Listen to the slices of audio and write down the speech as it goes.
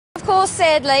course,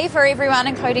 sadly for everyone,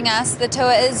 including us, the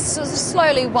tour is sort of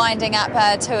slowly winding up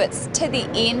to the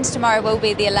end. Tomorrow will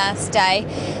be their last day.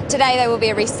 Today they will be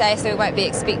a rest day, so we won't be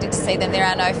expected to see them. There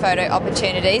are no photo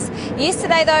opportunities.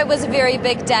 Yesterday, though, was a very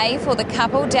big day for the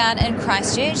couple down in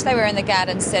Christchurch. They were in the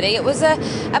Garden City. It was a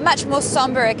much more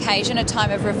sombre occasion, a time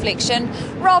of reflection.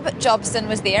 Rob Jobson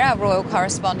was there, our royal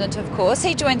correspondent, of course.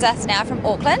 He joins us now from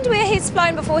Auckland, where he's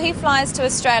flown before he flies to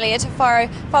Australia to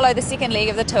follow the second leg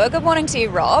of the tour. Good morning to you,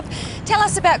 Rob. Tell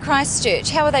us about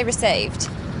Christchurch. How were they received?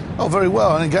 Oh, very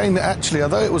well. And again, actually,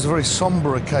 although it was a very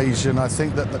sombre occasion, I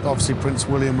think that obviously Prince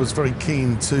William was very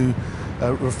keen to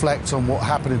reflect on what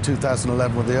happened in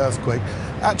 2011 with the earthquake.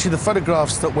 Actually, the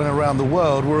photographs that went around the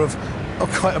world were of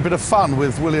quite a bit of fun,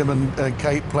 with William and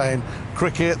Kate playing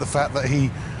cricket, the fact that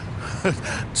he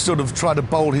sort of tried to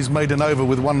bowl his maiden over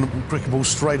with one cricket ball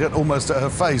straight almost at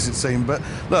her face, it seemed. But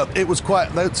look, it was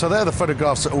quite. So they're the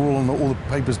photographs that are all on all the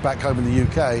papers back home in the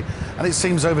UK, and it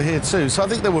seems over here too. So I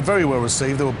think they were very well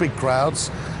received. There were big crowds.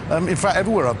 In fact,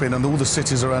 everywhere I've been, and all the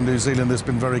cities around New Zealand, there's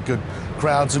been very good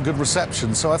crowds and good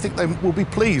reception. So I think they will be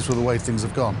pleased with the way things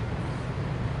have gone.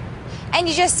 And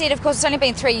you just said, of course, it's only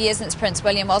been 3 years since Prince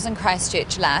William was in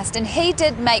Christchurch last, and he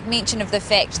did make mention of the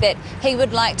fact that he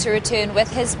would like to return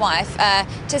with his wife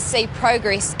to see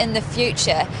progress in the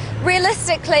future.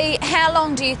 Realistically, how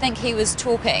long do you think he was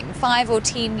talking? 5 or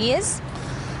 10 years?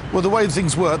 Well, the way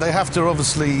things work, they have to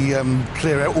obviously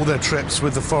clear out all their trips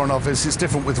with the Foreign Office. It's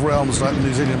different with realms like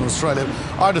New Zealand and Australia.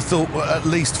 I'd have thought at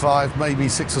least 5, maybe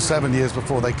 6 or 7 years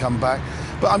before they come back.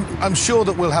 But I'm sure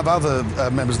that we'll have other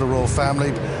members of the royal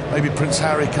family, maybe Prince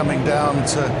Harry coming down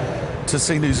to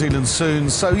see New Zealand soon.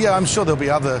 So, yeah, I'm sure there'll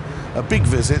be other big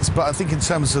visits. But I think in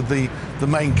terms of the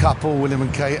main couple, William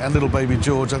and Kate, and little baby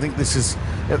George, I think this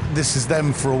is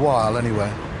them for a while anyway.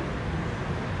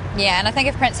 Yeah, and I think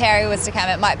if Prince Harry was to come,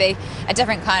 it might be a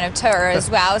different kind of tour as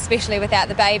well, especially without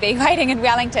the baby waiting in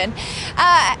Wellington.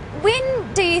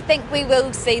 When do you think we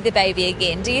will see the baby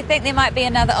again? Do you think there might be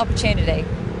another opportunity?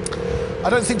 I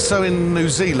don't think so in New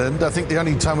Zealand. I think the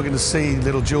only time we're going to see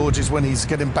little George is when he's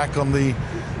getting back on the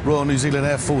Royal New Zealand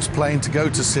Air Force plane to go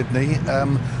to Sydney.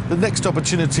 The next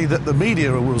opportunity that the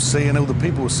media will see and all the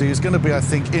people will see is going to be, I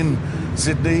think, in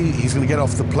Sydney. He's going to get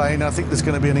off the plane. I think there's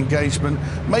going to be an engagement,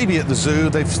 maybe at the zoo.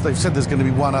 They've said there's going to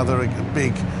be one other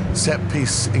big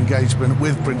set-piece engagement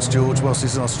with Prince George whilst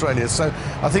he's in Australia. So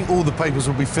I think all the papers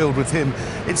will be filled with him.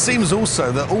 It seems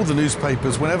also that all the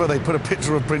newspapers, whenever they put a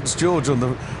picture of Prince George on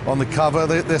the cover,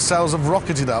 their sales have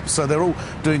rocketed up. So they're all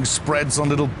doing spreads on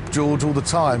little George all the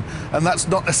time, and that's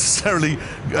not necessarily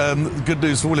good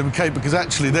news for William and Kate, because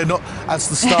actually they're not as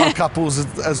the star couples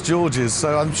as George is.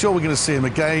 So I'm sure we're going to see him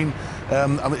again. I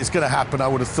mean, it's going to happen, I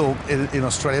would have thought, in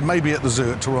Australia, maybe at the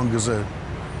zoo, at Taronga Zoo.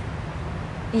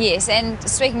 Yes, and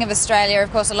speaking of Australia,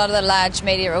 of course, a lot of the large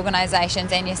media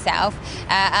organisations and yourself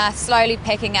are slowly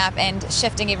picking up and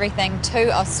shifting everything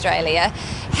to Australia.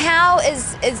 How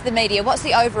is the media? What's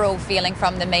the overall feeling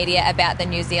from the media about the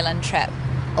New Zealand trip?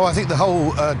 Oh, I think the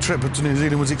whole trip to New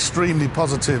Zealand was extremely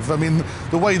positive. I mean,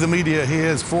 the way the media here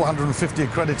is 450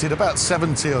 accredited, about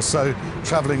 70 or so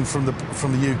travelling from the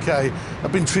UK,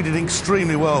 have been treated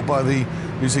extremely well by the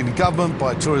New Zealand government,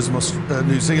 by Tourism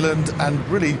New Zealand, and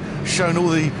really shown all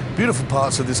the beautiful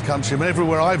parts of this country. I mean,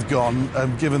 everywhere I've gone,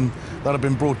 given that I've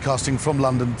been broadcasting from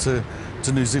London to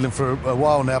New Zealand for a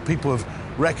while now, people have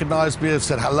recognised me, have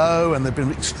said hello, and they've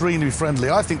been extremely friendly.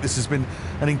 I think this has been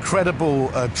an incredible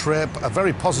trip, a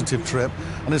very positive trip,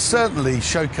 and has certainly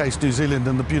showcased New Zealand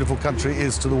and the beautiful country it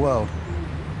is to the world.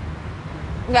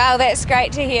 Well, that's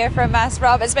great to hear from us,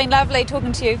 Rob. It's been lovely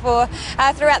talking to you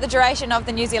throughout the duration of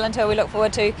the New Zealand tour. We look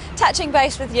forward to touching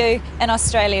base with you in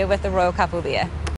Australia with the royal couple there.